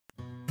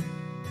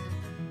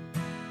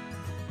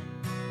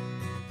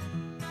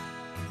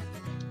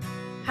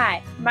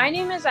Hi, my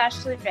name is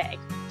Ashely V,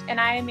 and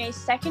I am a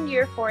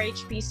second-year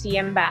 4-H BC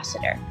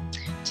Ambassador.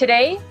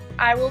 Today,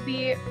 I will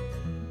be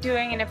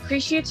doing an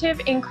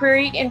Appreciative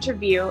Inquiry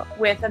Interview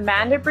with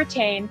Amanda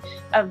Brittain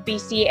of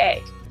BC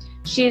Ag.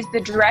 She is the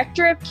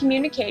Director of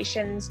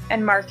Communications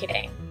and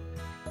Marketing.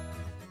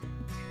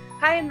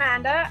 Hi,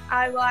 Amanda.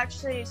 I will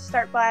actually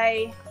start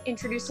by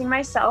introducing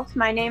myself.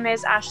 My name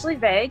is Ashely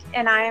V,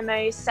 and I am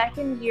a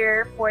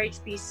second-year 4-H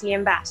BC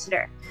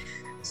Ambassador.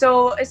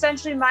 So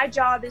essentially my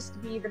job is to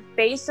be the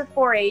face of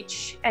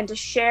 4-H and to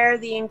share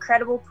the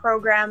incredible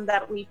program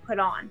that we put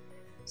on.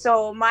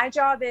 So my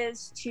job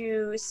is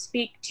to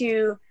speak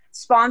to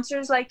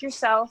sponsors like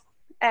yourself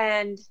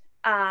and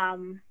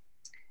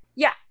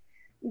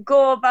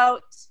go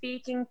about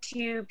speaking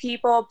to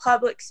people,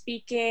 public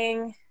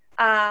speaking,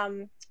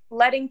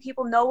 letting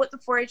people know what the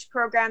 4-H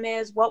program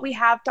is, what we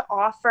have to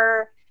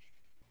offer,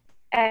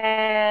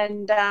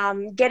 and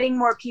getting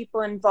more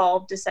people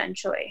involved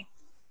essentially.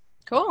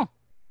 Cool.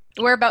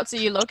 Whereabouts are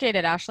you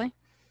located, Ashely?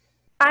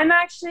 I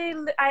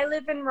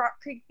live in Rock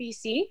Creek,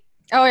 BC.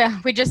 Oh yeah,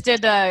 we just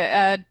did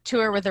a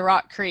tour with the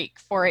Rock Creek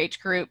 4-H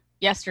group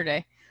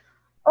yesterday.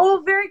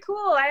 Oh, very cool.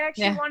 I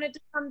actually wanted to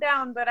come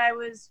down, but I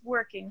was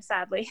working,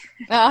 sadly.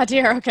 Oh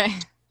dear, okay.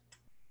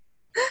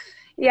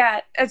 Yeah,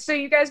 so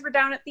you guys were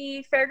down at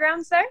the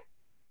fairgrounds there?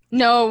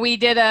 No, we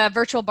did a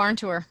virtual barn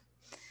tour.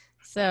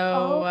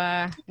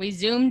 So we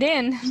zoomed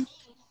in.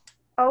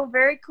 Oh,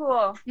 very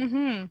cool.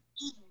 Mm-hmm.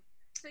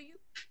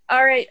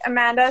 All right,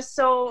 Amanda.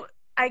 So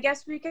I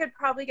guess we could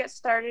probably get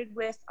started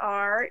with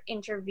our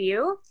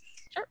interview.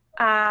 Sure.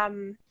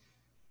 And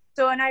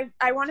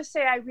I want to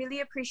say I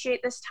really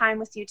appreciate this time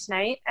with you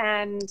tonight.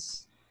 And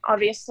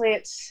obviously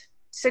it's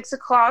 6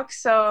 o'clock,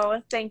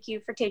 so thank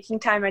you for taking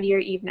time out of your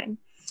evening.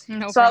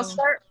 No so problem.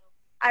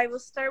 I will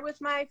start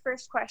with my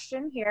first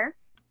question here.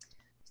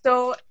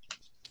 So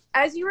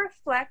as you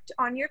reflect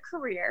on your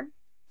career,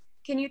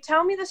 can you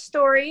tell me the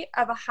story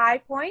of a high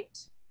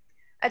point,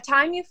 a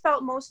time you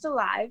felt most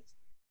alive,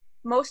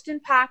 most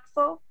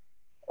impactful,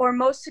 or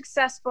most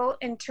successful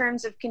in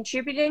terms of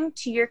contributing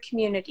to your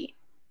community?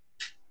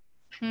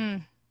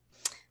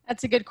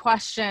 That's a good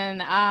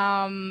question.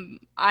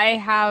 I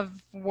have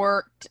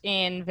worked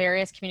in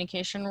various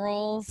communication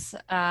roles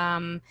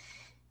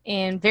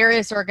in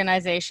various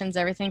organizations,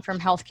 everything from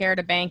healthcare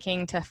to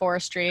banking to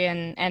forestry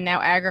and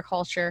now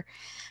agriculture.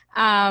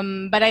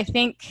 But I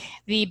think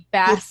the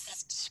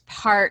best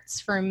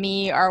parts for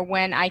me are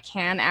when I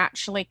can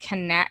actually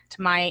connect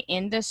my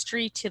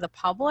industry to the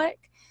public.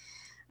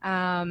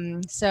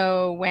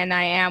 So when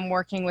I am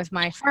working with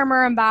my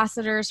farmer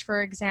ambassadors,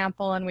 for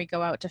example, and we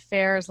go out to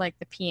fairs like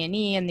the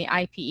P&E and the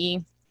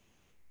IPE,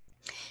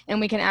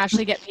 and we can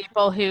actually get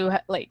people who,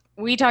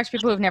 we talk to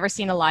people who have never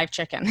seen a live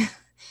chicken.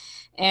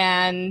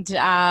 And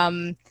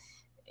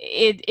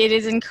it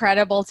is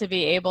incredible to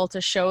be able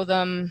to show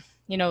them,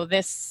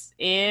 this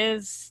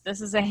is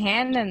a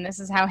hen, and this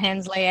is how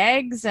hens lay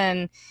eggs,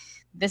 and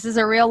this is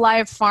a real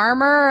live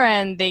farmer,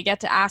 and they get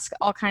to ask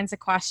all kinds of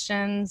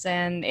questions,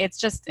 and it's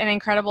just an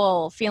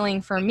incredible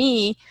feeling for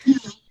me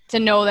to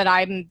know that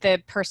I'm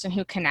the person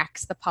who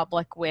connects the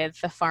public with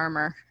the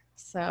farmer.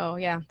 So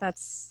yeah,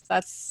 that's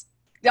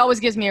it always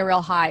gives me a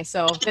real high.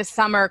 So this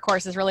summer, of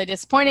course, is really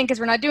disappointing because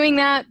we're not doing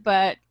that,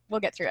 but we'll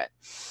get through it.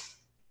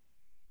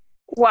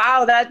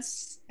 Wow,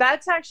 that's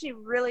actually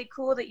really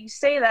cool that you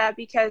say that,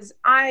 because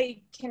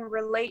I can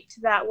relate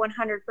to that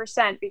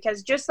 100%,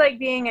 because just like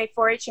being a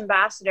 4-H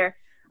ambassador,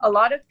 a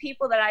lot of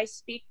people that I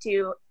speak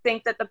to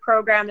think that the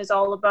program is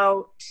all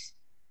about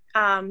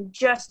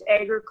just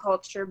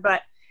agriculture,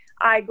 but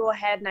I go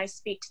ahead and I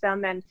speak to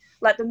them and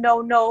let them know,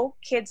 no,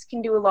 kids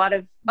can do a lot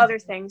of other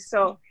things.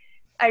 So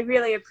I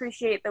really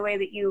appreciate the way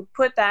that you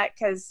put that,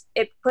 because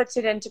it puts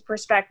it into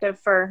perspective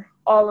for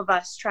all of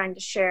us trying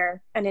to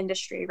share an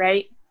industry,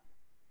 right?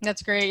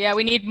 That's great. Yeah,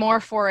 we need more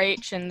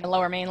 4-H in the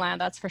Lower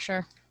Mainland, that's for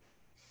sure.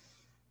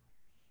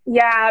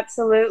 Yeah,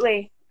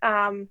 absolutely.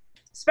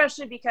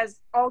 Especially because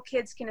all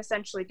kids can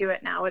essentially do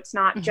it now. It's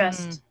not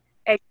just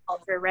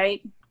agriculture, right?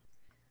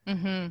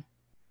 Mm-hmm.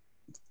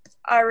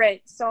 All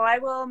right, so I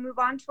will move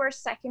on to our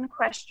second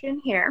question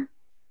here.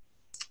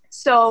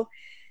 So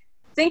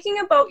thinking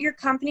about your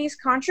company's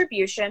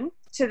contribution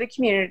to the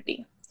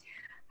community,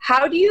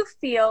 how do you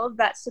feel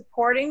that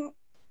supporting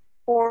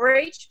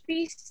 4-H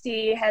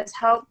BC has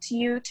helped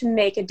you to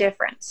make a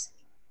difference?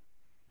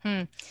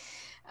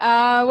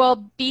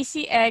 Well,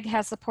 BC Ag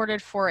has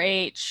supported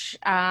 4-H.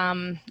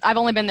 I've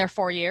only been there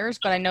 4 years,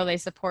 but I know they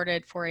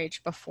supported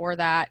 4-H before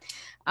that.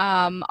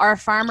 Our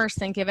farmers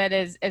think of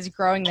it as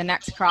growing the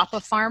next crop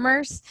of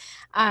farmers.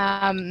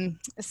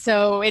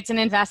 So it's an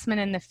investment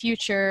in the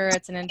future.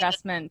 It's an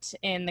investment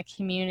in the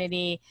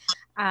community.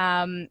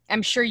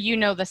 I'm sure you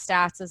know the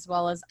stats as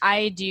well as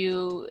I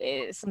do.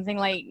 Something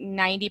like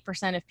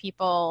 90% of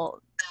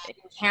people in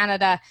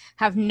Canada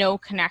have no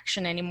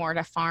connection anymore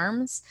to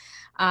farms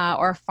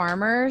or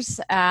farmers.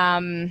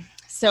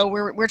 So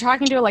we're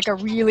talking to like a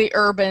really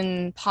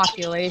urban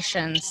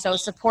population. So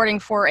supporting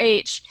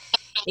 4-H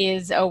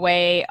is a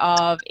way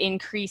of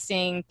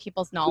increasing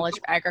people's knowledge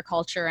of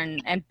agriculture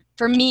and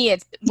for me,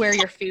 it's where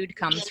your food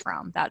comes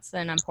from. That's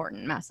an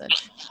important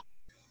message.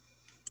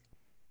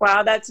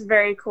 Wow, that's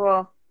very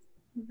cool.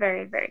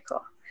 Very, very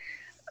cool.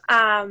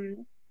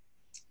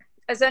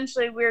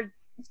 Essentially, we're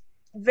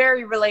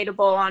very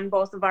relatable on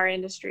both of our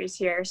industries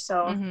here,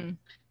 so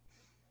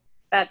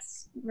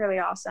that's really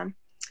awesome.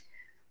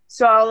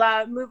 So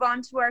I'll move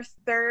on to our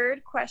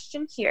third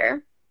question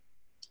here.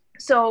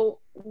 So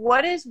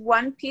what is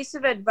one piece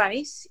of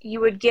advice you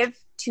would give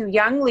to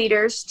young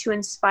leaders to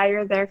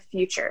inspire their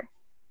future?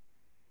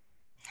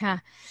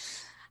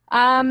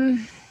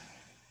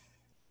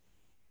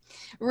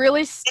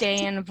 Really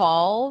stay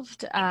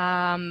involved.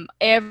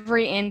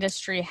 Every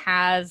industry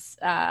has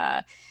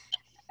a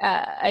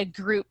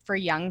group for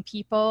young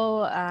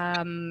people,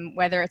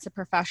 whether it's a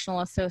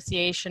professional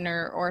association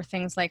or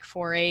things like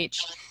 4-H.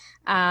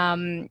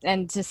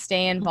 And to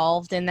stay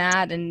involved in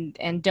that,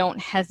 and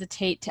don't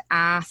hesitate to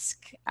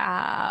ask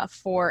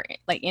for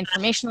like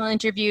informational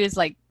interviews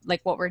like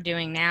what we're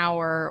doing now,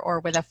 or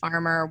with a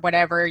farmer,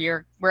 wherever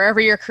your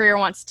career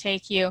wants to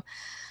take you.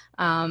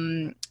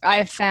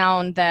 I've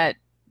found that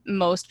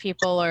most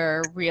people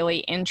are really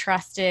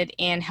interested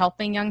in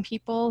helping young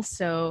people,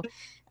 so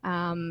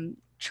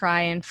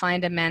try and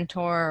find a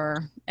mentor,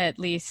 or at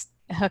least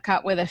hook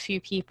up with a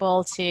few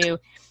people to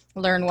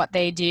learn what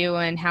they do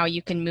and how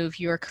you can move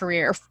your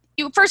career.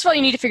 First of all,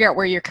 you need to figure out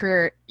where you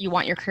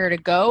want your career to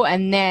go,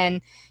 and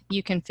then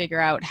you can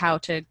figure out how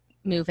to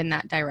move in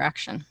that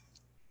direction.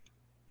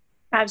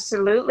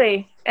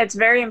 Absolutely. It's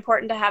very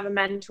important to have a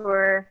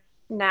mentor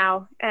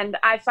now. And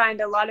I find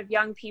a lot of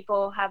young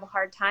people have a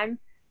hard time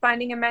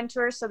finding a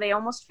mentor, so they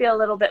almost feel a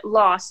little bit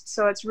lost.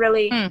 So it's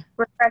really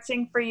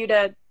refreshing for you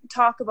to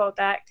talk about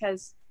that,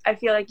 because I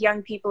feel like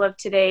young people of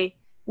today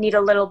need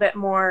a little bit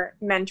more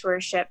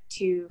mentorship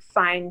to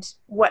find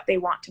what they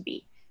want to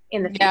be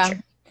in the future. Yeah.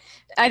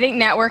 I think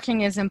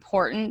networking is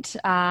important.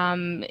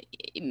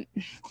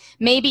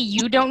 Maybe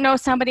you don't know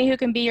somebody who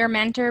can be your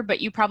mentor,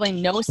 but you probably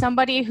know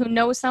somebody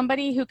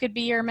who could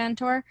be your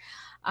mentor.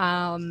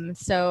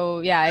 So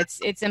yeah,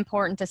 it's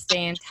important to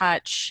stay in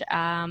touch.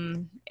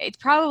 It's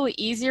probably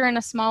easier in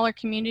a smaller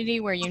community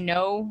where you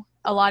know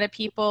a lot of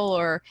people,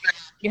 or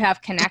you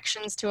have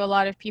connections to a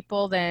lot of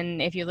people,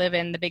 than if you live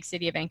in the big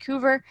city of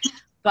Vancouver.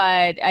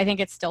 But I think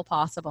it's still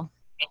possible.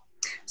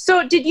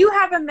 So did you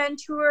have a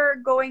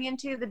mentor going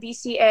into the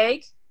BC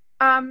Ag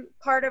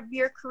part of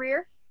your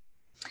career?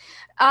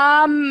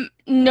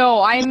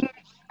 No, I'm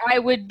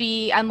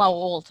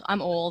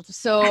old.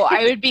 So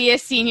I would be a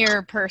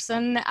senior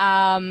person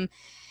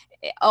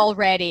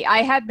already.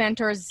 I had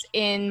mentors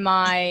in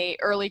my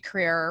early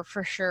career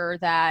for sure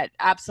that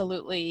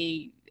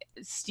absolutely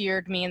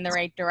steered me in the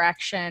right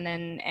direction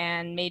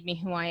and made me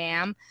who I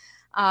am.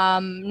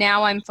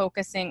 Now I'm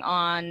focusing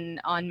on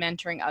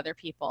mentoring other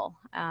people,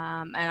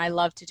 and I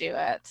love to do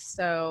it.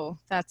 So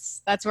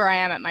that's where I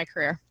am at my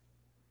career.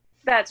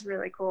 That's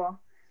really cool.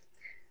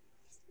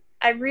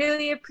 I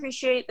really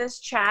appreciate this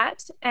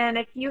chat. And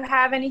if you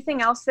have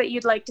anything else that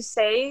you'd like to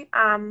say,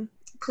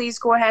 please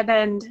go ahead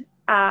and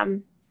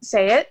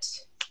say it.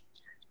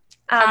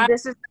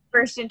 This is the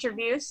first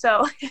interview,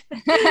 so.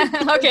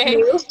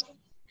 Okay.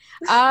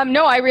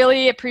 No, I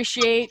really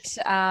appreciate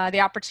the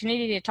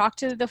opportunity to talk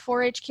to the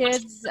 4-H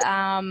kids.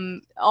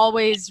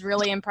 Always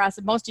really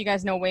impressive. Most of you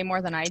guys know way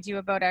more than I do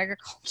about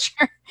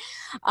agriculture.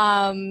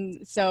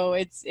 So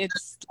it's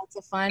lots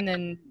of fun,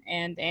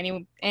 and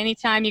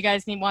anytime you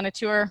guys want a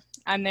tour,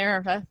 I'm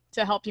there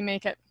to help you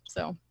make it.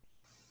 So.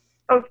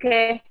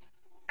 Okay.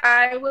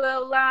 I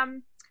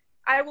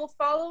will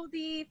follow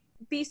the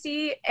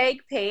BC Ag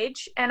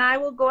page, and I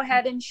will go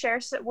ahead and share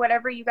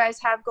whatever you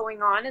guys have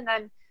going on, and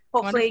then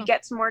hopefully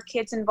get some more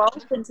kids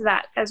involved into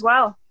that as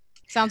well.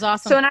 Sounds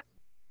awesome. So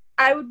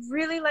I would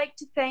really like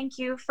to thank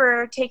you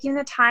for taking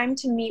the time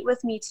to meet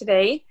with me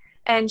today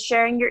and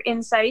sharing your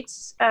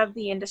insights of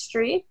the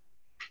industry.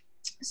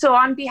 So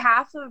on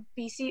behalf of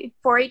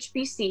 4-H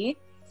BC,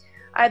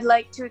 I'd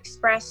like to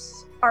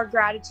express our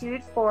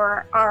gratitude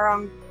for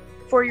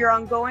your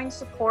ongoing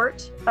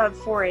support of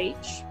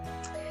 4-H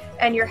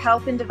and your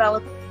help in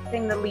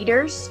developing the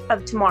leaders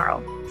of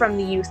tomorrow from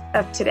the youth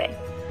of today.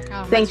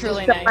 Oh, that's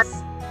really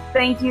nice.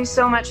 Thank you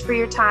so much for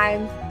your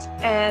time,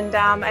 and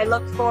I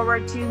look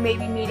forward to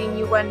maybe meeting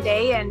you one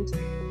day and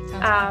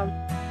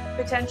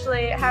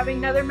potentially having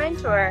another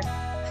mentor.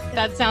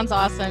 That sounds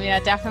awesome. Yeah,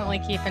 definitely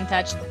keep in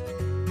touch.